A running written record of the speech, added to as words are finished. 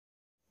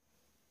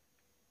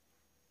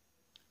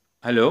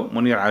Hello,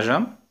 Munir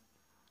Ajam.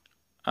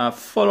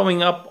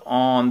 Following up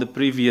on the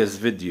previous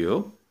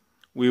video,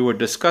 we were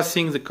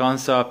discussing the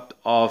concept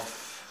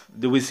of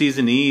do we see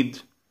the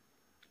need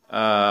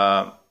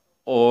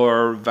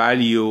or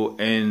value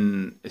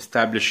in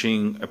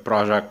establishing a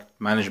project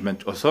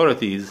management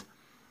authorities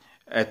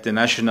at the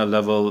national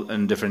level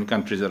in different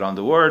countries around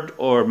the world,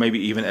 or maybe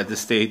even at the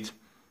state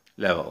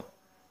level.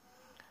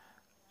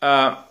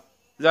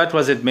 That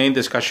was the main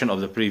discussion of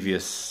the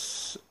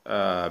previous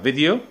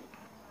video.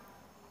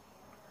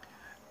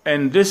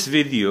 In this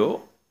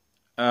video,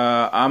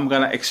 I'm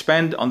going to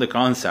expand on the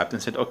concept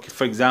and say, okay,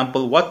 for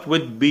example, what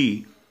would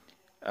be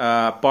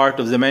part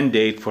of the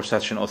mandate for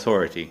such an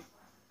authority?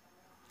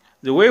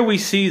 The way we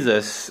see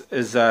this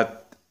is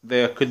that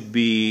there could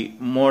be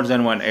more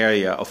than one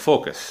area of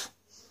focus.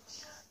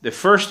 The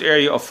first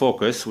area of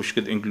focus, which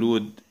could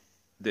include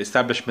the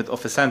establishment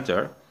of a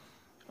center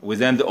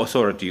within the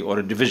authority or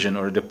a division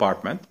or a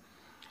department,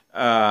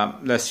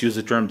 let's use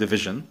the term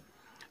division,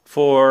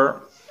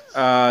 for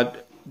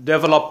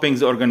developing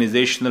the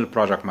organizational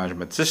project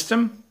management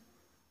system.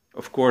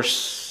 Of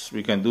course,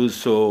 we can do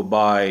so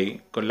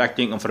by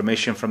collecting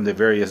information from the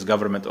various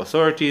government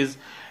authorities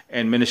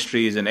and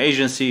ministries and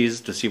agencies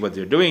to see what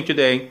they're doing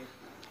today,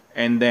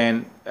 and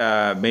then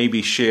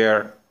maybe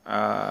share,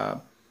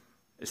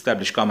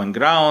 establish common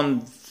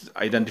ground,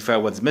 identify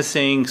what's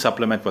missing,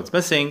 supplement what's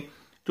missing,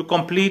 to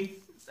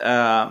complete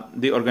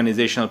the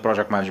organizational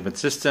project management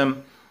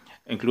system,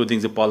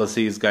 including the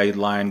policies,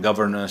 guideline,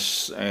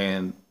 governance,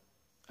 and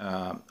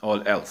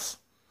all else.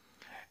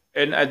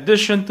 In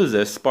addition to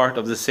this, part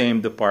of the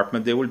same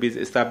department, there will be the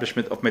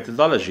establishment of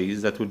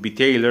methodologies that would be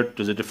tailored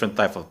to the different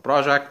type of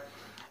project.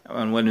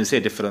 And when we say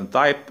different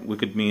type, we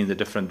could mean the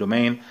different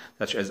domain,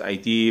 such as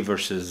IT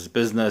versus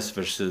business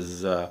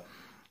versus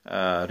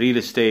real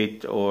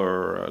estate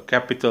or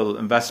capital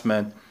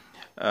investment,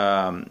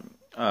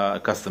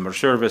 customer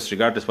service,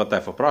 regardless what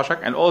type of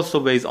project, and also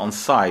based on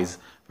size.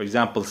 For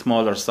example,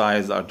 smaller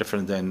size are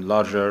different than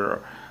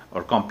larger,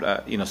 or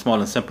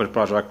small and simple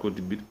project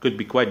could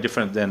be quite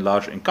different than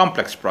large and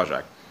complex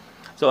project.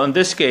 So in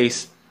this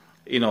case,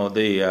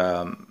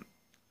 the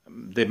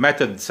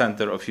method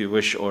center, if you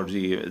wish, or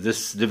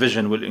this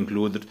division will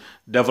include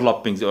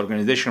developing the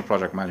organizational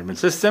project management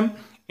system,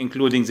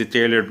 including the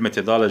tailored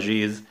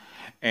methodologies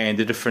and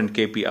the different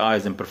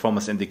KPIs and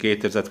performance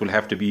indicators that will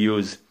have to be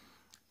used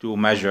to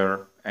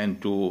measure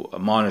and to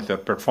monitor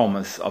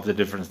performance of the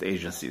different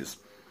agencies.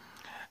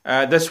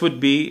 This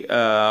would be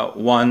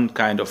one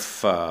kind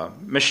of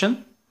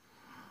mission.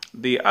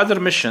 The other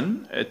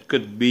mission, it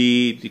could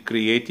be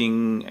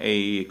creating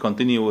a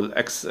continual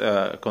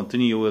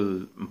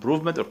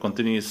improvement or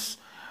continuous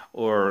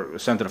or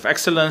center of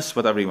excellence,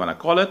 whatever you want to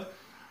call it.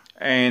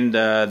 And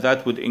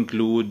that would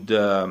include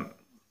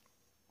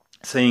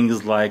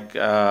things like,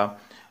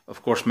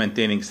 of course,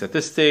 maintaining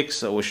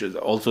statistics, which is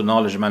also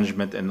knowledge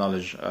management and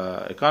knowledge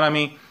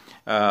economy,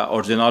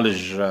 or the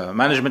knowledge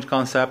management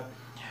concept.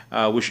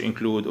 Which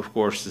include, of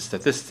course, the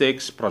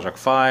statistics, project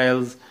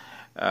files,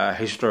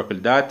 historical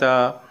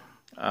data,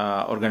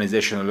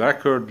 organizational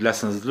record,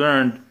 lessons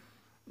learned.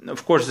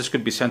 Of course, this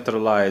could be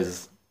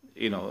centralized.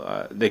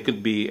 They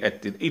could be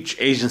at each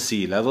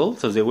agency level.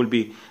 So there will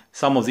be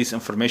some of this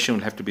information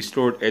will have to be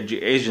stored at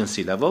the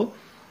agency level,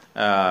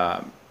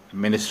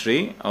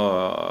 ministry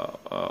or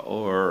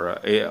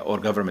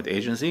government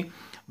agency.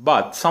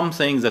 But some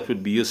things that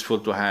would be useful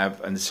to have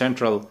in the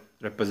central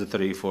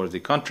repository for the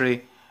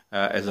country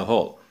as a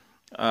whole.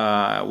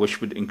 Which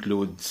would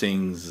include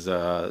things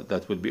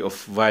that would be of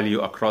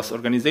value across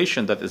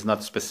organization that is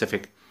not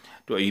specific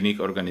to a unique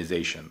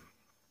organization.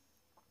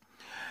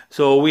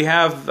 So we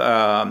have,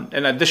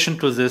 in addition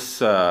to this,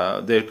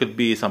 there could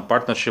be some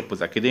partnership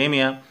with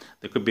academia.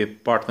 There could be a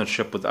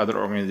partnership with other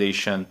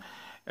organizations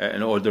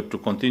in order to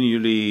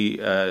continually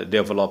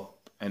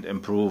develop and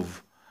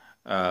improve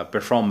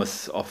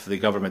performance of the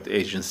government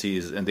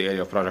agencies in the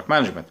area of project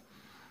management.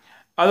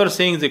 Other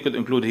things they could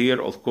include here,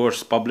 of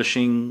course,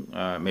 publishing,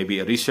 maybe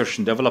a research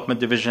and development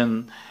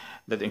division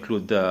that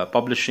include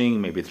publishing,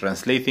 maybe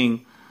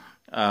translating,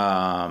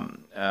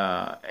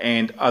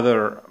 and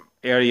other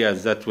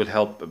areas that will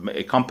help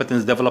a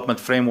competence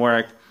development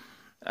framework,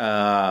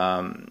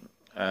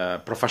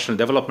 professional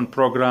development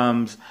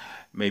programs,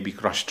 maybe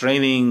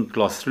cross-training,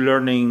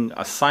 cross-learning,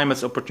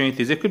 assignments,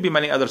 opportunities. There could be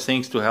many other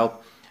things to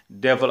help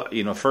develop,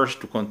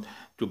 first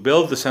to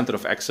build the center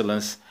of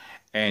excellence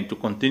and to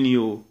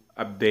continue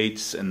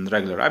updates and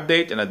regular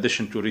update, in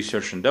addition to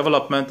research and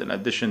development, in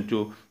addition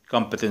to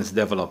competence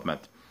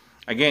development.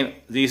 Again,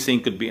 these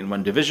things could be in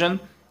one division,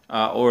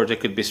 or they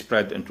could be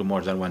spread into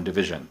more than one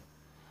division.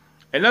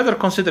 Another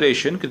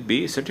consideration could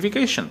be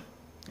certification.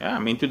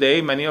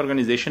 Today many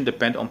organizations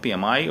depend on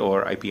PMI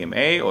or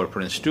IPMA or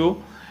Prince2,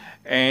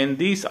 and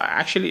these are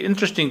actually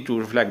interesting to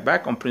reflect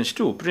back on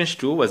Prince2.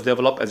 Prince2 was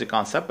developed as a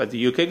concept by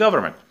the UK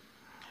government.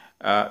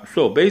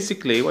 So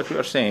basically what we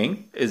are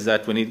saying is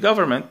that we need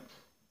government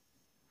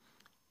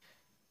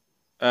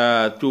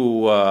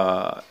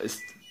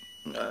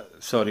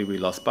sorry, we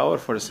lost power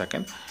for a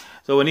second.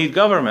 So we need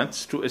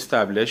governments to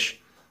establish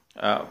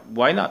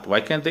Why not?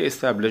 Why can't they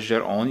establish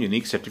their own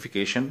unique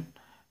certification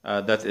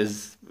that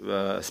is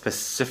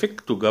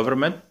specific to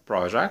government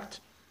project?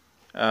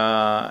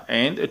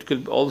 And it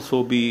could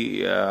also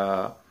be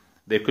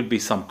there could be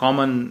some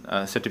common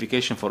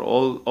certification for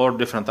all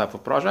different type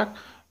of project,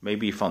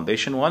 maybe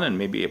foundation one and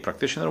maybe a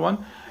practitioner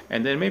one,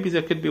 and then maybe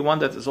there could be one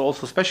that is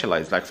also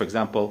specialized, like for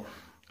example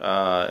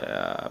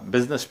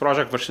business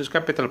project versus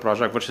capital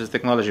project versus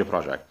technology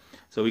project.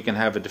 So we can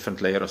have a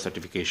different layer of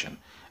certification.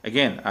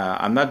 Again,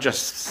 I'm not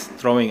just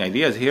throwing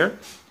ideas here.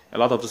 A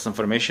lot of this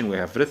information we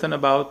have written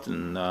about,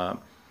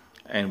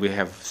 and we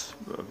have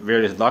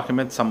various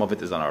documents. Some of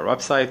it is on our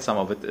website, some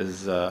of it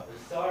is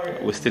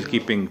we're still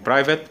keeping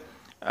private.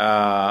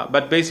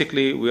 But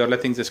basically, we are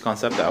letting this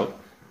concept out.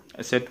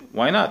 I said,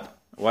 why not?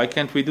 Why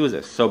can't we do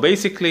this? So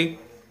basically,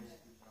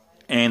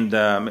 and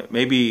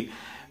maybe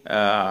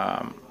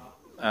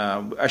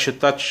I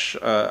should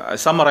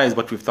summarize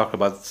what we've talked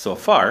about so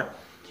far.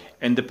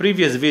 In the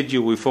previous video,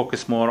 we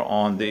focused more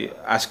on the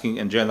asking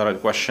in general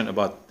question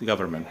about the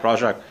government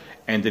project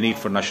and the need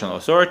for national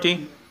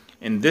authority.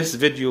 In this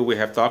video, we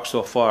have talked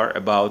so far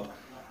about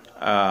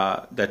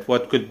that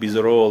what could be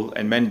the role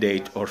and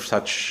mandate of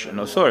such an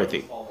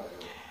authority.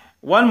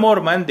 One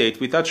more mandate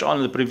we touched on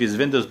in the previous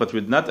videos but we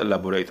did not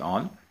elaborate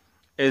on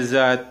is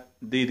that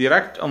the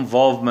direct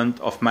involvement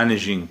of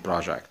managing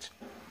project.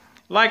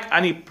 Like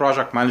any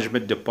project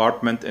management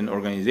department and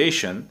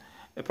organization,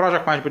 a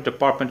project management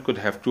department could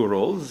have two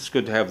roles. It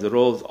could have the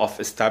roles of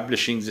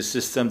establishing the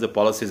system, the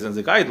policies, and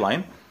the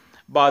guideline,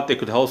 but they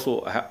could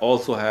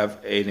also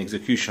have an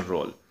execution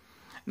role.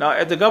 Now,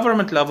 at the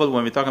government level,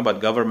 when we're talking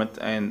about government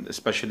and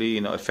especially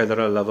at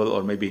federal level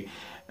or maybe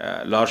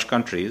large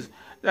countries,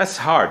 that's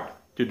hard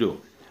to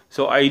do.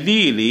 So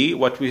ideally,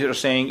 what we are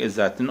saying is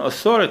that an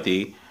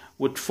authority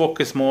would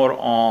focus more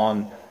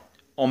on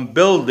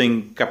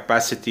building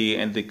capacity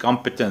and the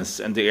competence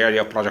in the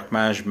area of project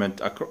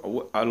management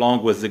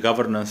along with the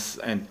governance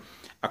and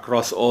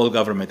across all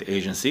government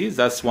agencies.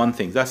 That's one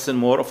thing. That's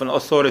more of an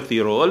authority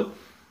role.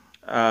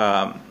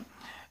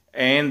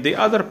 And the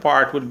other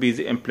part would be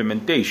the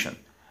implementation.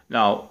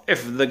 Now,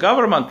 if the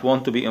government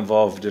want to be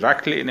involved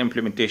directly in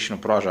implementation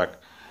of project,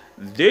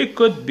 there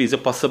could be the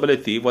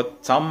possibility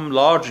what some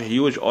large,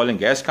 huge oil and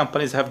gas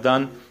companies have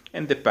done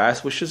in the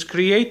past, which is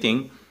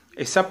creating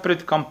a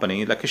separate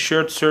company, like a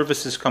shared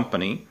services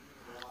company,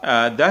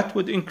 that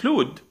would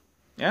include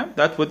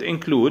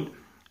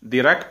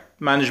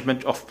direct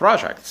management of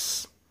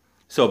projects.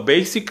 So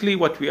basically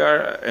what we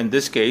are, in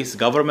this case,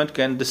 government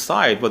can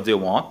decide what they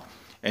want,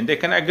 and they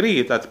can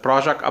agree that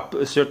project up to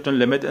a certain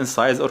limit in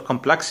size or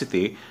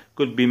complexity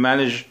could be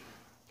managed,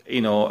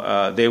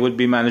 they would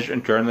be managed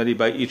internally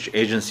by each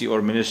agency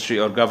or ministry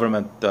or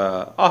government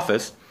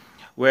office,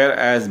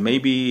 whereas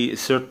maybe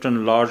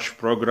certain large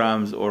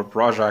programs or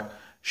project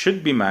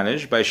should be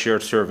managed by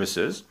shared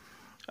services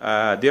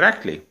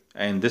directly,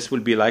 and this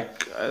will be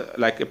like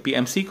a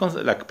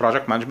PMC, like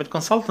project management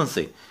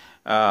consultancy,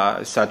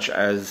 such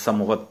as some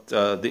of what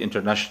the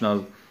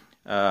international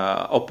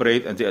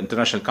operate and the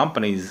international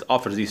companies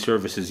offer these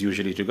services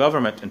usually to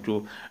government and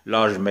to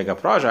large mega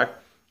project.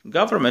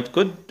 Government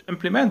could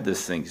implement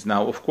these things.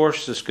 Now, of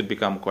course, this could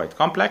become quite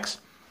complex,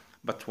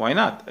 but why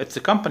not? It's a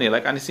company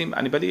like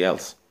anybody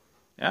else.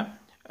 Yeah.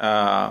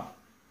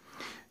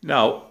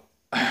 Now,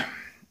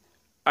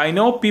 I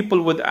know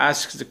people would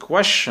ask the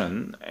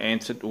question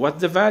and said,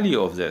 what's the value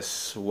of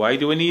this? Why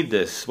do we need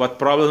this? What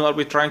problem are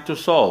we trying to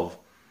solve?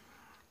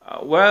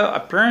 Well,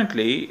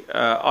 apparently,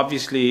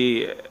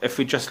 obviously, if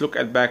we just look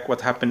back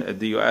what happened at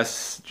the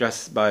US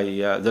just by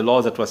the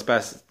law that was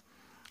passed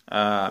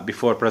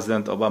before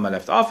President Obama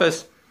left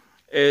office,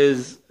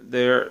 is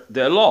they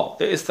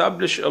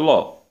establish a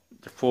law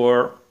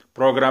for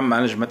Program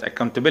Management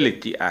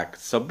Accountability Act.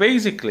 So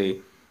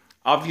basically,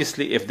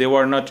 obviously, if there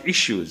were not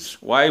issues,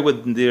 why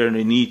would there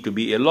need to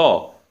be a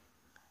law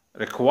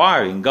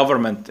requiring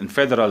government and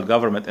federal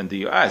government in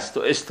the US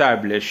to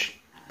establish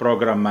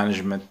program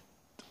management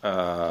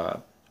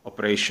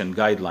operation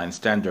guideline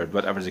standard,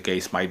 whatever the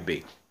case might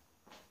be?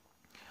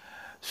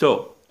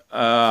 So,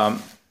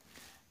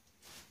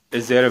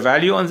 is there a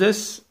value on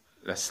this?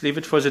 Let's leave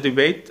it for the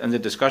debate and the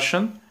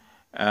discussion.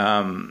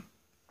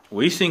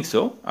 We think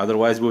so.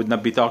 Otherwise, we would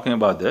not be talking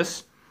about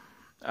this.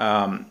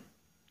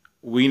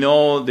 We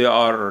know there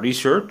are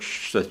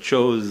research that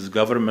shows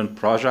government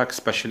projects,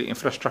 especially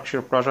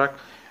infrastructure project,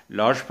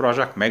 large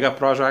project, mega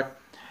project,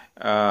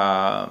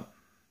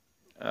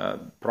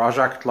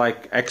 project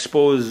like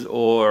expos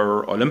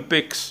or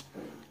Olympics.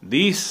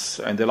 These,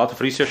 and a lot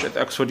of research at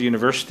Oxford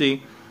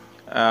University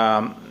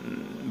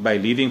by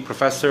leading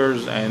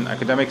professors and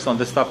academics on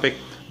this topic,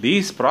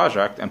 these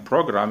project and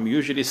program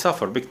usually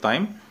suffer big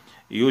time,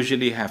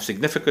 usually have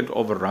significant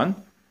overrun.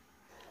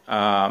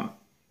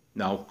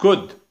 Now,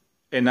 could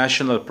a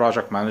national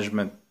project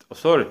management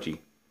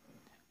authority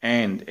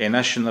and a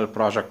national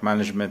project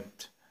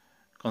management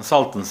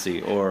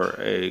consultancy or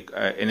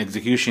an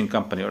execution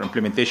company or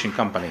implementation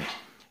company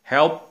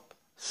help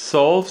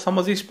solve some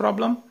of these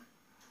problems?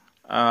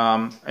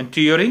 In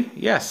theory,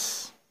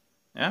 yes.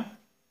 Yeah.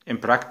 In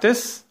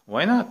practice,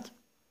 why not?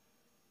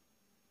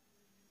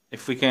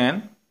 if we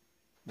can,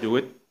 do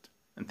it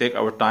and take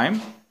our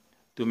time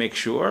to make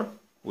sure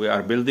we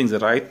are building the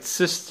right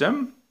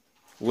system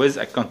with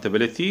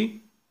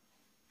accountability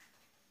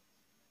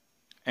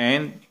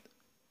and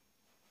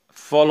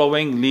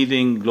following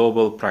leading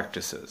global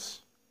practices.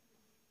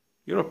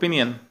 Your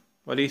opinion,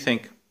 what do you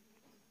think?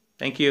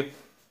 Thank you.